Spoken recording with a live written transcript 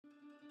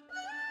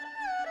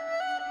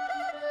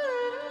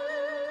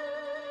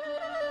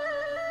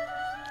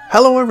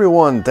Hello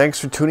everyone,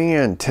 thanks for tuning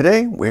in.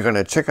 Today we're going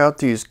to check out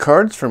these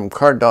cards from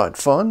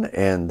Card.Fun,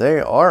 and they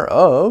are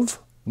of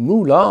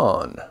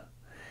Mulan.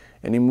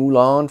 Any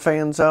Mulan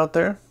fans out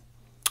there?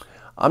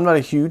 I'm not a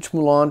huge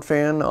Mulan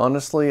fan,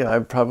 honestly.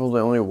 I've probably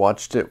only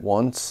watched it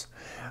once.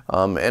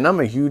 And I'm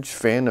a huge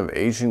fan of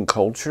Asian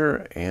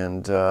culture,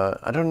 and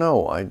I don't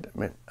know,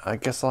 I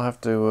guess I'll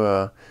have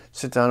to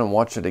sit down and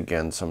watch it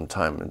again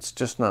sometime. It's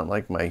just not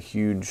like my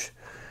huge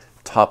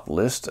top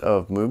list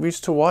of movies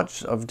to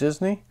watch of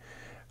Disney.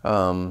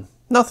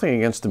 Nothing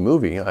against the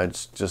movie,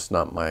 it's just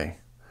not my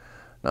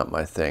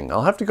thing.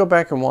 I'll have to go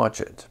back and watch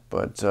it,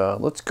 but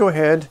let's go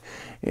ahead.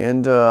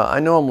 And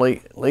I know I'm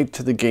late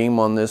to the game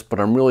on this,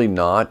 but I'm really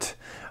not.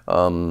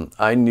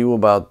 I knew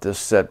about this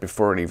set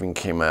before it even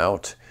came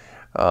out.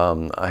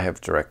 I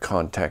have direct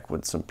contact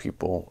with some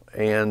people,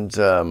 and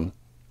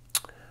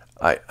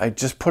I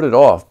just put it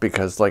off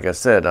because, like I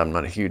said, I'm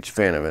not a huge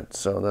fan of it,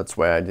 so that's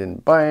why I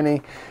didn't buy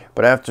any.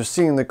 But after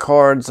seeing the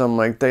cards, I'm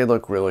like, they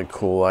look really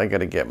cool. I got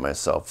to get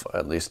myself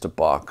at least a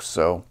box.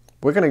 So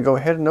we're going to go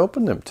ahead and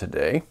open them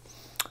today.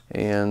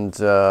 And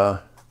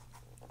I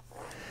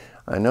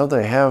know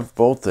they have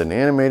both an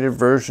animated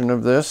version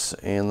of this,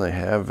 and they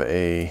have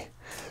a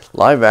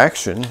live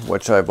action,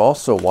 which I've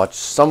also watched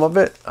some of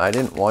it. I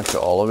didn't watch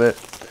all of it.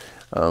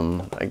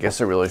 I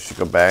guess I really should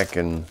go back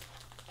and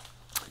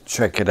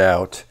check it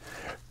out.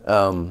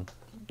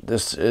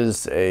 This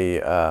is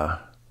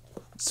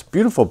it's a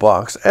beautiful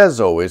box, as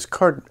always.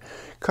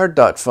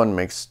 Card.Fun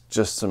makes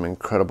just some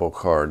incredible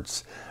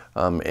cards,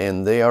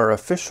 and they are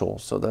official,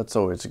 so that's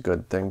always a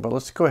good thing. But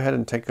let's go ahead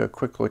and take a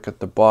quick look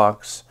at the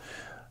box.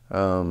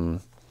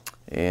 And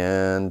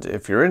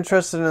if you're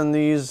interested in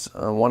these,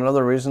 one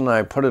other reason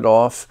I put it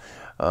off,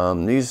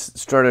 these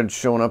started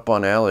showing up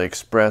on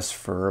AliExpress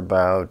for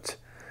about,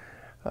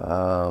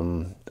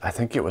 I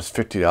think it was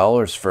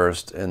 $50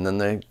 first, and then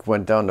they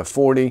went down to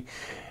 $40,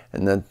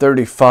 and then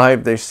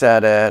 $35 they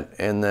sat at,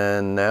 and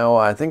then now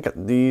I think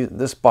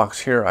this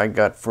box here I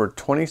got for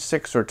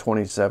 $26 or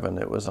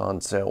 $27. It was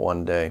on sale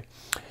one day,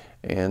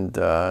 and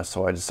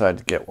so I decided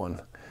to get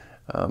one.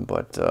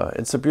 But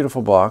it's a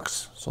beautiful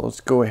box, so let's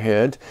go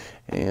ahead.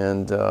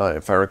 And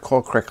if I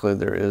recall correctly,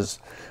 there is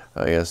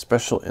a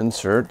special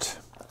insert,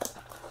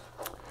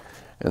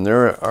 and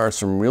there are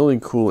some really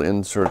cool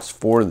inserts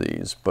for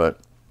these. But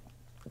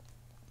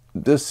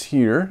this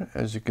here,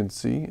 as you can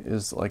see,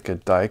 is like a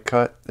die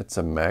cut. It's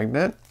a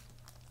magnet,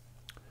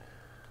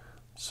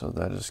 so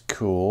that is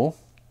cool.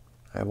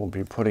 I won't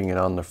be putting it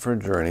on the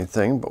fridge or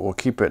anything, but we'll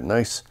keep it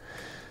nice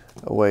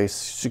away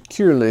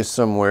securely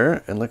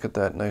somewhere. And look at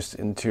that nice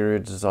interior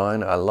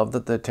design. I love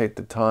that they take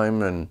the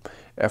time and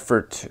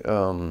effort,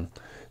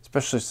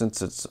 especially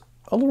since it's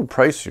a little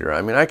pricier.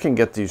 I mean, I can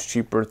get these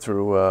cheaper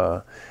through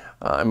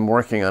I'm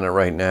working on it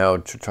right now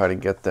to try to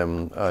get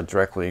them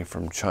directly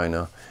from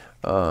China,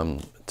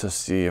 to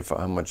see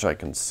how much I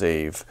can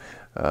save.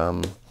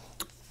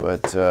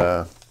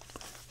 But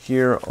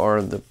here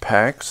are the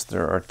packs.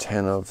 There are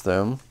 10 of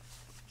them.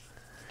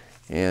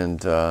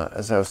 And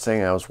as I was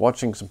saying, I was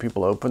watching some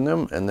people open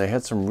them, and they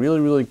had some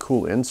really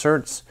cool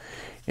inserts.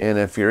 And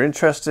if you're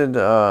interested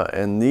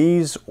in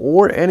these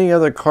or any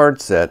other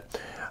card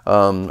set,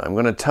 I'm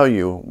going to tell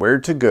you where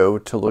to go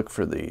to look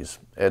for these.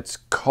 It's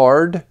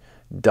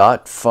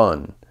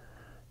Card.Fun.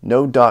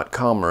 No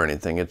 .com or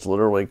anything. It's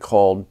literally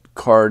called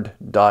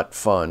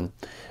Card.Fun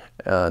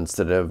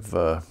instead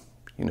of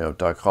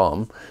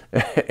 .com.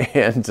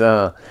 And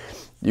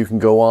you can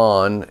go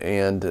on,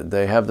 and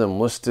they have them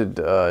listed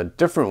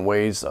different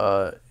ways.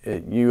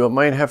 You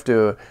might have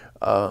to,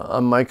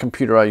 on my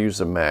computer I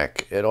use a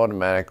Mac. It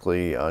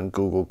automatically on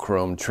Google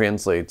Chrome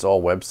translates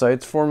all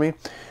websites for me.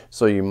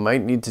 So you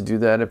might need to do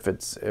that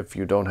if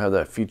you don't have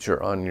that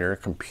feature on your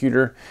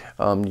computer.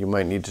 You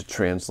might need to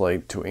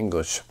translate to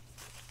English.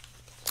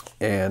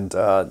 And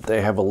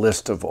they have a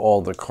list of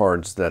all the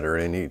cards that are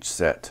in each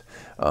set,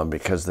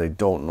 because they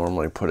don't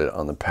normally put it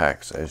on the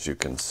packs, as you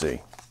can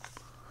see.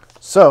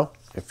 So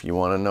if you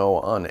want to know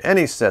on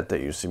any set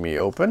that you see me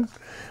open,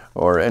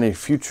 or any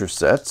future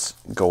sets,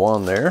 go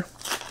on there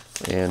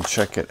and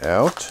check it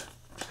out.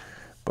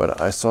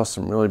 But I saw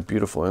some really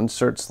beautiful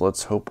inserts.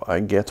 Let's hope I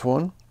get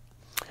one.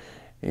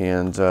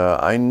 And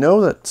I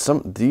know that some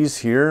of these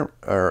here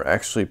are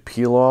actually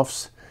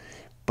peel-offs,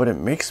 but it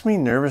makes me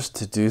nervous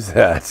to do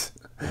that.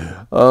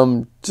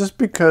 Just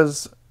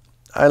because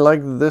I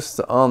like this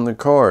on the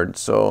card,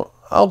 so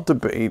I'll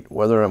debate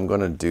whether I'm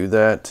going to do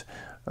that.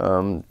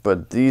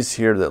 But these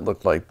here that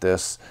look like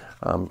this,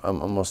 I'm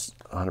almost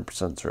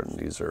 100% certain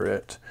these are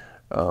it.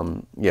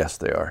 Yes,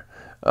 they are.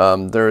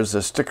 There is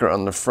a sticker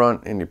on the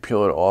front, and you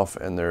peel it off,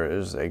 and there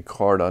is a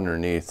card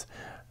underneath.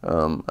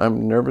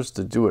 I'm nervous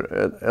to do it.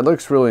 It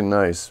looks really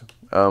nice.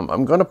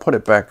 I'm going to put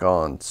it back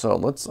on, so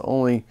let's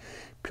only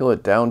peel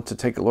it down to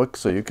take a look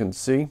so you can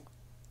see.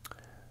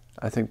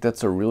 I think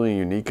that's a really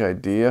unique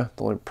idea.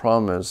 The only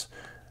problem is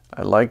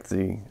I like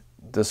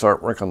this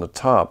artwork on the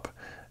top,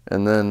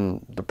 and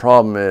then the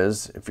problem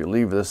is if you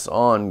leave this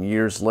on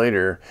years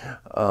later,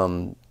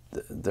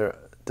 the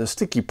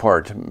sticky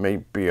part may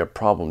be a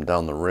problem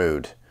down the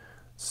road.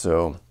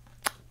 So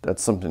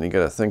that's something you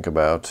got to think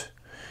about.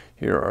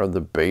 Here are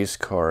the base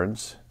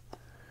cards,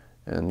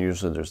 and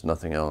usually there's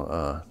nothing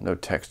else, no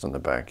text on the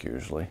back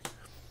usually.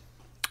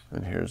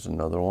 And here's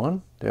another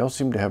one. They all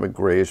seem to have a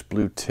grayish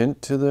blue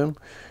tint to them,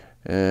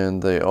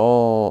 and they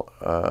all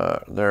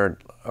they're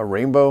a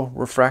rainbow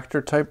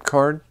refractor type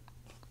card.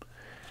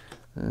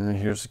 And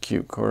here's a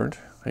cute card.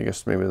 I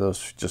guess maybe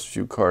those just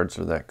few cards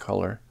are that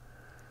color.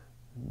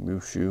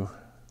 Mushu.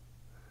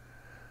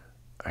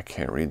 I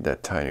can't read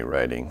that tiny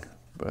writing,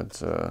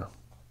 but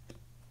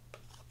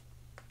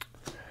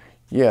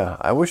yeah,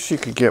 I wish you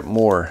could get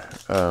more.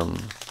 I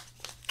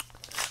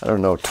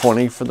don't know,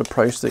 20 for the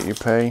price that you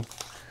pay.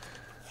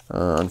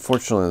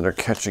 Unfortunately, they're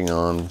catching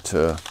on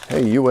to,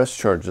 hey, US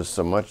charges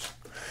so much.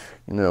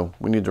 You know,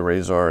 we need to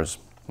raise ours.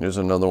 Here's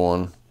another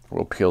one.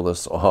 We'll peel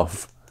this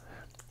off.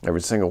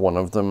 Every single one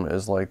of them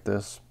is like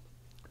this.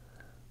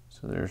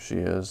 So there she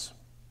is.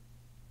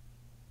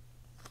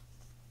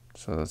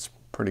 So that's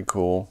pretty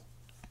cool.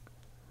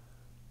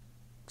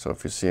 So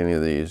if you see any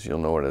of these, you'll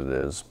know what it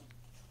is.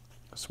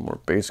 Some more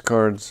base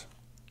cards.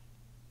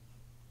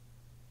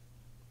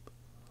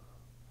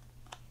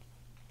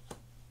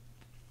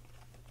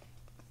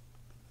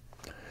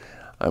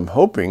 I'm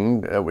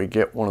hoping that we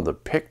get one of the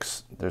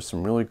picks. There's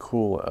some really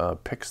cool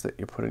picks that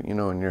you put in, you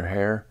know, in your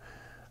hair.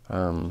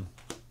 At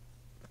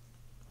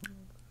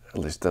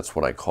least that's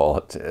what I call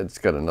it. It's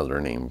got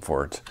another name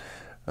for it.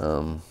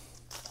 But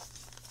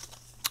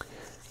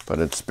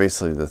it's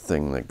basically the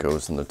thing that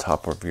goes in the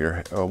top of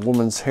your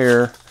woman's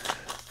hair.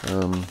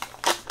 And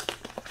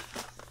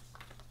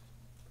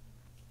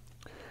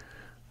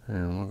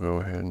we'll go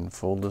ahead and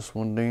fold this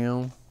one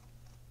down.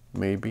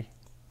 Maybe.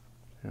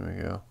 Here we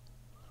go.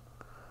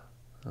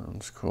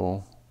 That's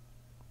cool.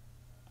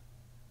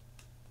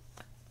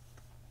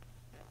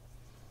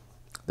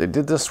 They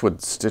did this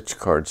with stitch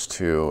cards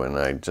too, and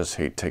I just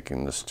hate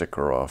taking the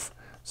sticker off,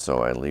 so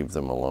I leave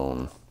them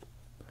alone.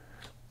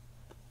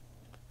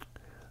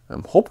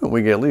 I'm hoping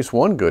we get at least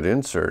one good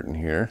insert in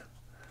here,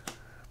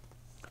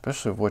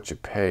 especially with what you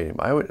pay.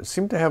 I would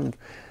seem to have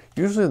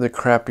usually the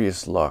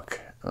crappiest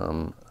luck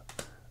on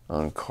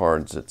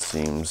cards, it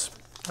seems.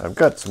 I've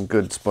got some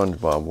good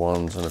SpongeBob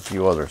ones and a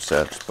few other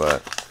sets,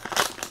 but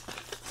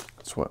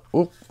that's what.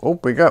 Oh,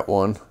 we got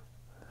one.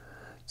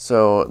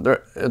 So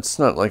there, it's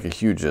not like a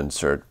huge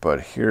insert,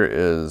 but here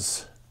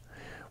is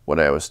what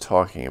I was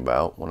talking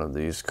about. One of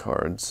these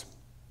cards,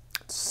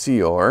 it's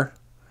CR,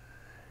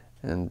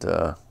 and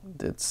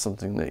it's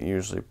something that you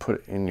usually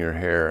put in your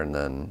hair, and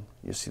then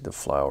you see the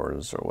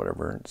flowers or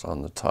whatever. It's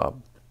on the top,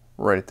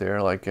 right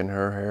there, like in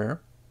her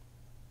hair.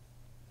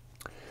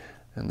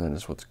 And that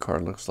is what the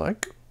card looks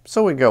like.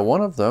 So we got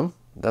one of them.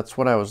 That's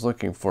what I was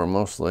looking for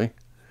mostly.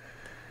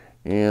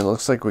 And it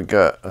looks like we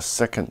got a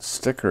second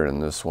sticker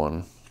in this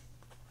one.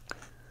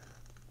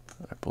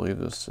 I believe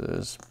this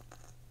is,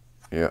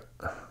 yeah.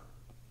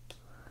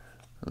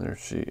 And there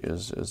she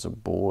is as a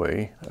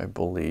boy, I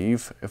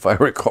believe, if I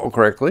recall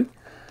correctly.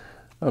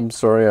 I'm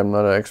sorry, I'm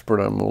not an expert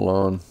on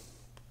Mulan.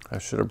 I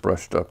should have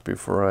brushed up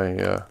before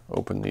I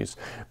opened these.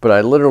 But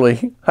I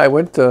literally, we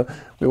went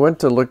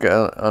to look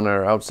at, on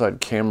our outside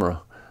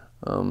camera,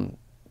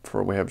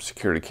 for we have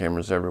security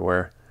cameras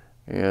everywhere,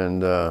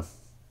 and I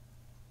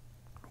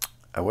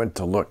went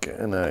to look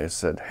and I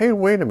said, hey,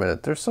 wait a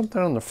minute, there's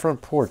something on the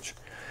front porch.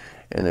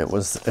 And it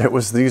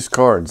was these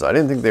cards. I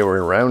didn't think they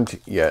were around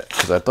yet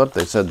because I thought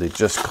they said they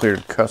just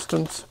cleared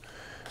customs,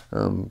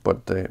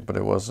 but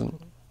it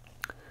wasn't.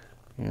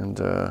 And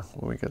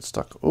we got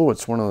stuck. Oh,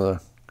 it's one of the.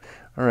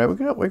 All right,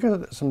 we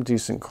got some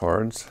decent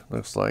cards.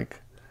 Looks like.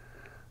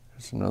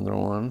 There's another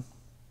one.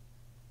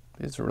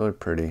 These are really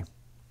pretty.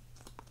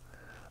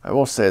 I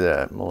will say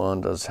that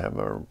Mulan does have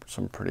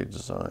some pretty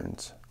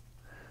designs.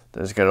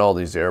 There's got all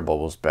these air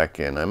bubbles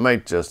back in. I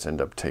might just end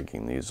up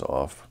taking these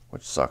off,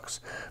 which sucks.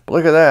 But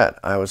look at that.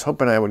 I was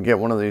hoping I would get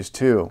one of these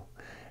too.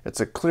 It's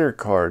a clear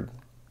card.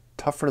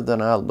 Tougher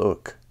than I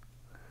look.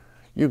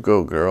 You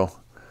go, girl.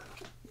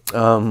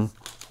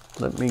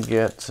 Let me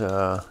get...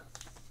 yeah,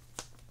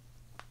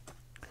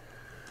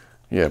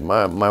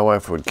 my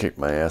wife would kick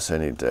my ass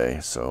any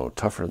day, so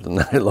tougher than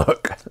I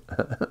look.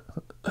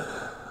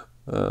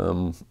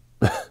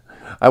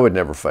 I would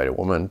never fight a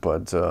woman,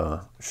 but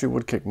she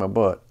would kick my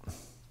butt.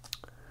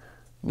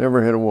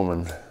 Never hit a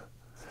woman.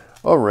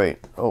 All right.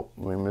 Oh,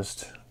 we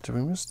missed. Did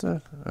we miss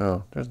that?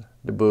 Oh, there's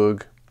the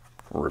bug,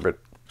 ribbit,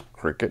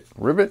 cricket,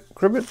 ribbit,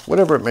 cribbit,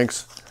 whatever it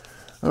makes.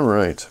 All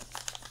right.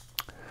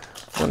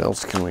 What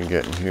else can we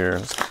get in here?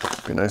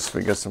 It'd be nice if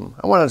we get some.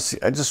 I want to see.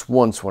 I just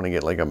once want to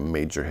get like a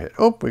major hit.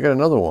 Oh, we got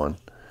another one.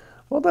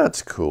 Well,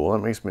 that's cool.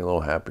 That makes me a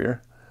little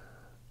happier.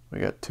 We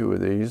got two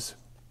of these.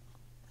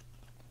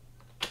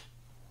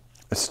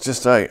 It's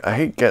just I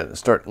hate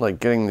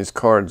getting these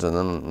cards and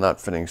then not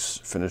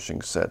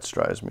finishing sets.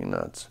 Drives me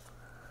nuts.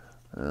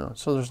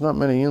 So there's not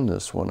many in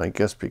this one, I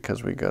guess,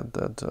 because we got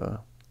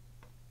that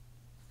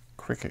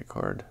cricket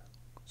card.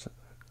 So,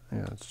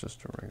 yeah, it's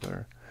just a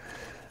regular.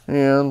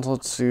 And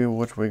let's see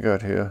what we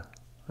got here.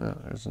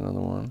 There's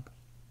another one.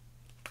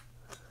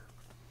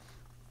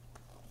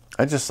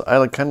 I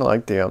kind of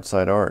like the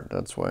outside art.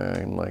 That's why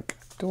I'm like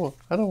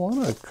I don't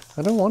want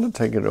to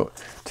take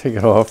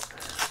it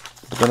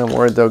off. But then I'm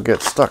worried they'll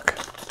get stuck.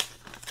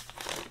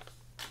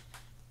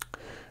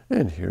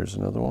 And here's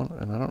another one,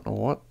 and I don't know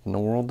what in the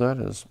world that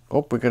is.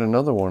 Oh, we got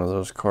another one of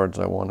those cards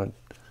I wanted.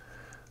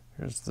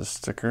 Here's the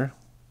sticker.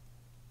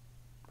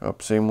 Oh,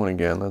 same one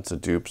again. That's a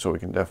dupe, so we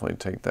can definitely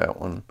take that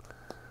one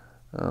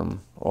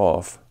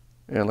off.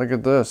 And look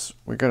at this.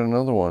 We got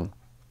another one.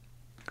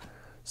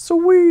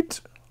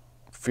 Sweet!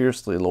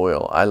 Fiercely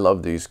Loyal. I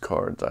love these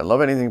cards. I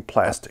love anything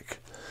plastic.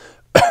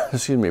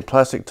 Excuse me,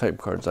 plastic type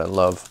cards I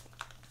love.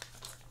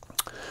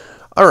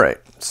 All right,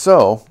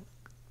 so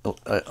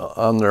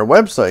on their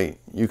website,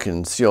 you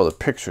can see all the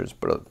pictures,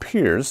 but it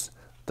appears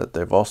that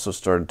they've also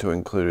started to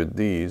include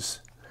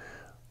these,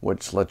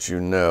 which lets you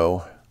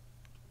know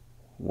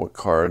what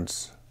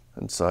cards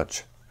and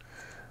such.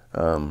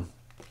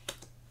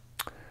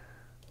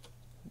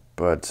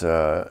 But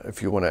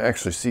if you want to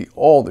actually see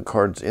all the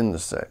cards in the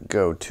set,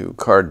 go to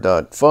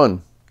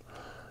Card.Fun.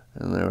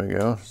 And there we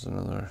go. There's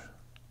another.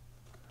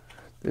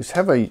 They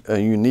have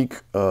a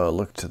unique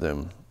look to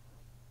them.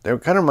 They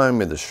kind of remind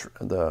me of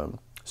the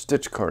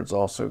Stitch cards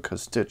also,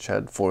 because Stitch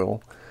had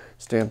foil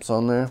stamps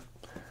on there.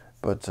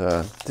 But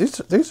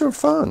these are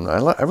fun.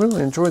 I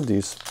really enjoyed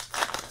these.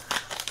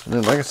 And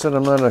then, like I said,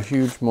 I'm not a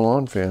huge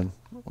Mulan fan.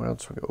 What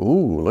else we got?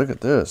 Ooh, look at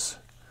this.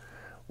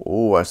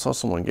 Ooh, I saw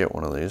someone get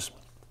one of these.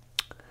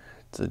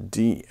 It's a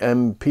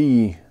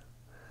DMP.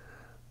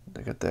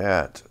 Look at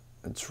that.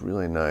 It's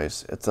really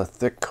nice. It's a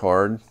thick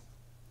card.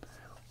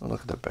 Oh,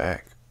 look at the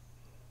back.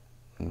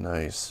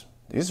 Nice.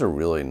 These are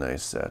really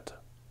nice set.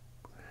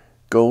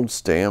 Gold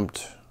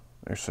stamped.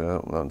 Actually,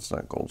 no, it's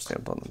not gold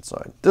stamped on the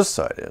side. This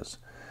side is.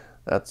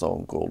 That's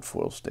all gold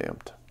foil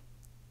stamped.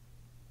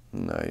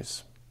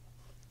 Nice.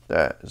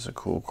 That is a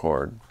cool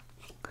card.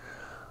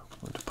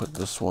 I'm going to put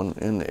this one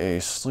in a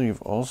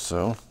sleeve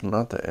also.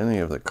 Not that any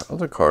of the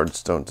other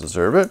cards don't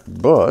deserve it,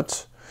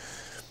 but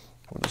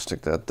we'll just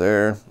stick that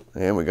there.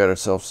 And we got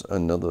ourselves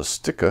another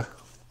sticker.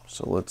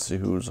 So let's see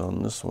who's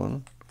on this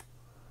one.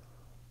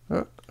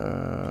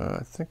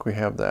 I think we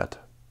have that.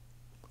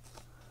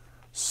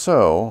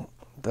 So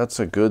that's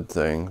a good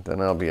thing.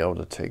 Then I'll be able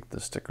to take the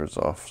stickers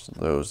off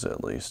those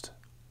at least.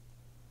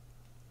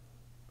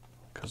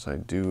 Because I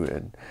do,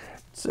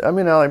 I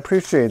mean, I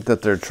appreciate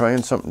that they're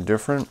trying something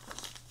different.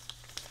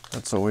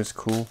 That's always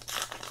cool.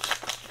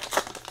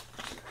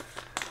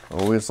 I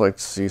always like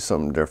to see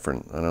something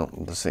different.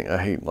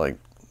 I hate like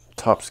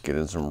top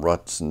skidders and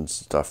ruts and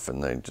stuff,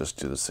 and they just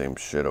do the same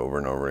shit over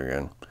and over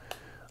again.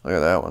 Look at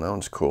that one. That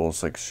one's cool.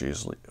 It's like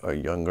she's a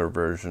younger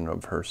version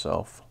of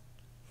herself.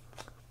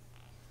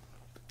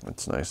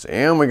 That's nice.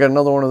 And we got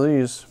another one of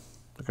these.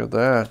 Look at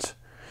that.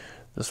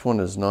 This one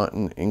is not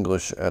in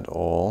English at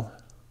all.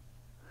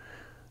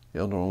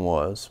 The other one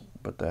was,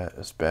 but that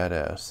is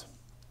badass.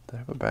 Did I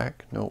have a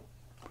back? Nope.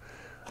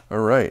 All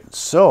right,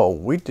 so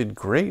we did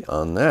great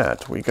on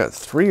that. We got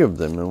 3 of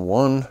them in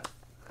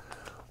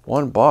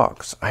one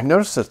box. I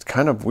noticed it's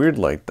kind of weird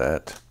like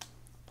that.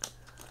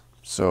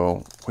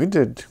 So I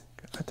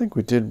think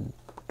we did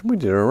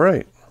all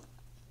right.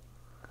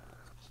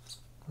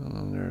 And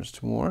then there's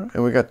 2 more.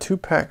 And we got 2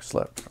 packs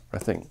left, I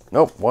think.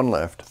 Nope, 1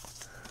 left.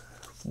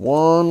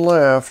 1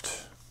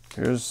 left.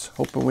 Here's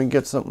hoping we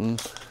get something.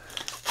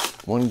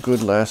 One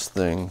good last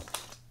thing.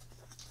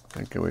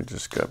 I think we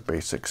just got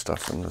basic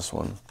stuff in this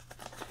one.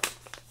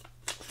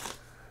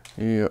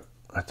 Yep,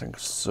 I think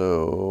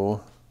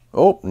so.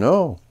 Oh,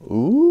 no.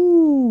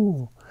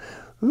 Ooh.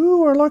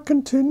 Ooh, our luck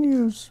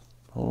continues.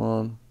 Hold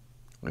on.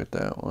 Look at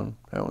that one.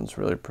 That one's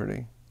really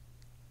pretty.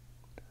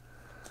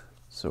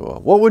 So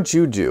what would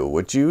you do?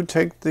 Would you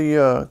take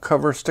the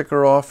cover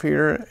sticker off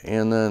here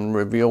and then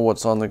reveal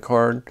what's on the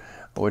card?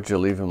 Or would you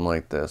leave them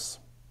like this?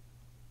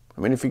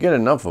 I mean, if you get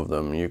enough of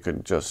them, you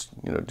could just,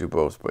 do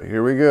both. But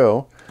here we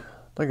go.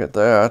 Look at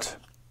that.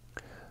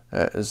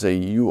 That is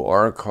a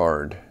UR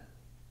card.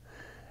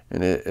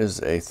 And it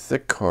is a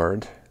thick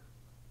card.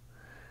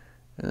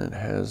 And it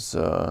has,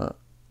 I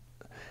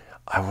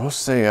will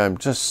say I'm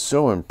just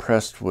so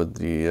impressed with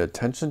the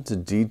attention to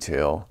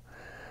detail.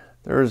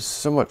 There's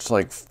so much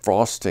like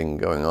frosting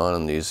going on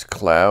in these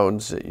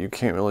clouds that you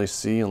can't really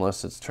see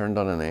unless it's turned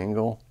on an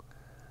angle.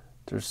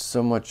 There's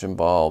so much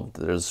involved.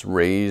 There's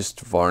raised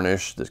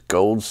varnish, there's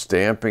gold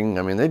stamping.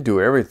 I mean, they do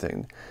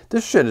everything.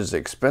 This shit is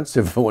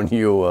expensive when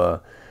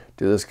you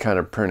do this kind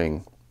of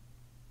printing.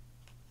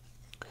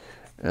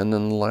 And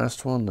then the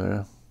last one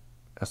there,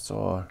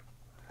 SR.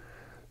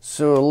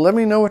 So let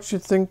me know what you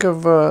think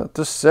of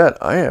this set.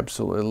 I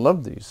absolutely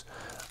love these.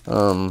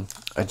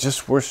 I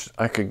just wish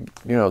I could,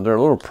 they're a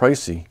little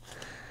pricey.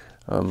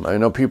 I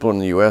know people in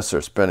the US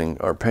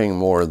are paying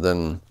more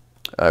than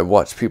I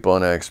watch people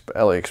on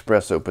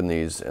AliExpress open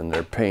these, and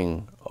they're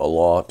paying a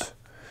lot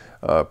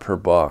per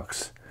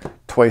box.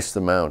 Twice the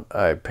amount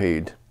I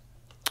paid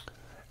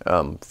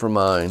for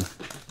mine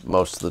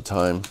most of the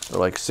time. They're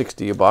like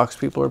 $60 a box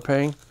people are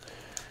paying,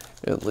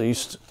 at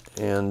least.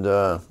 And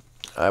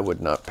I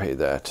would not pay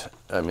that.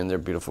 I mean, they're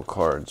beautiful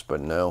cards, but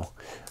no.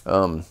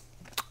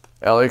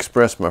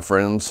 AliExpress, my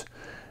friends.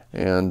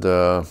 And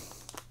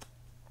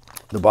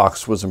The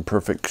box was in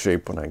perfect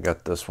shape when I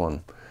got this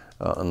one,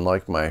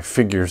 unlike my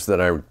figures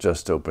that I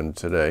just opened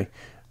today.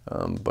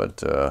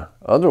 But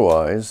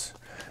otherwise,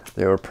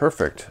 they were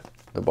perfect.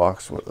 The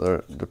box,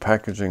 the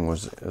packaging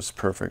is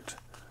perfect.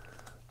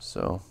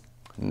 So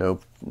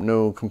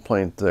no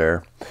complaint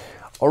there.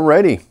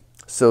 Alrighty,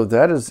 so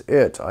that is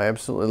it. I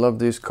absolutely love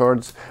these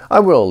cards. I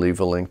will leave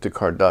a link to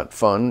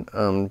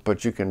Card.Fun,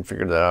 but you can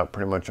figure that out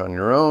pretty much on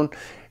your own.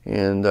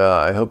 And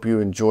I hope you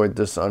enjoyed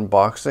this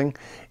unboxing.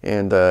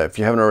 And if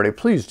you haven't already,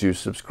 please do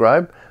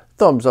subscribe,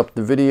 thumbs up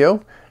the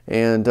video,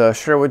 and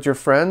share with your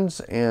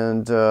friends.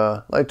 And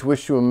I'd like to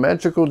wish you a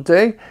magical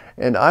day,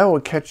 and I will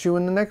catch you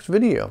in the next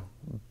video.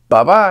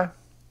 Bye-bye.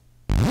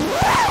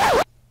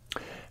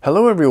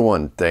 Hello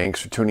everyone,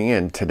 thanks for tuning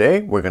in.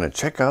 Today we're going to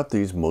check out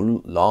these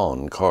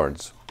Mulan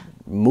cards.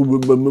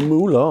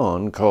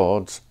 Mulan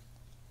cards.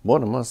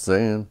 What am I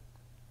saying?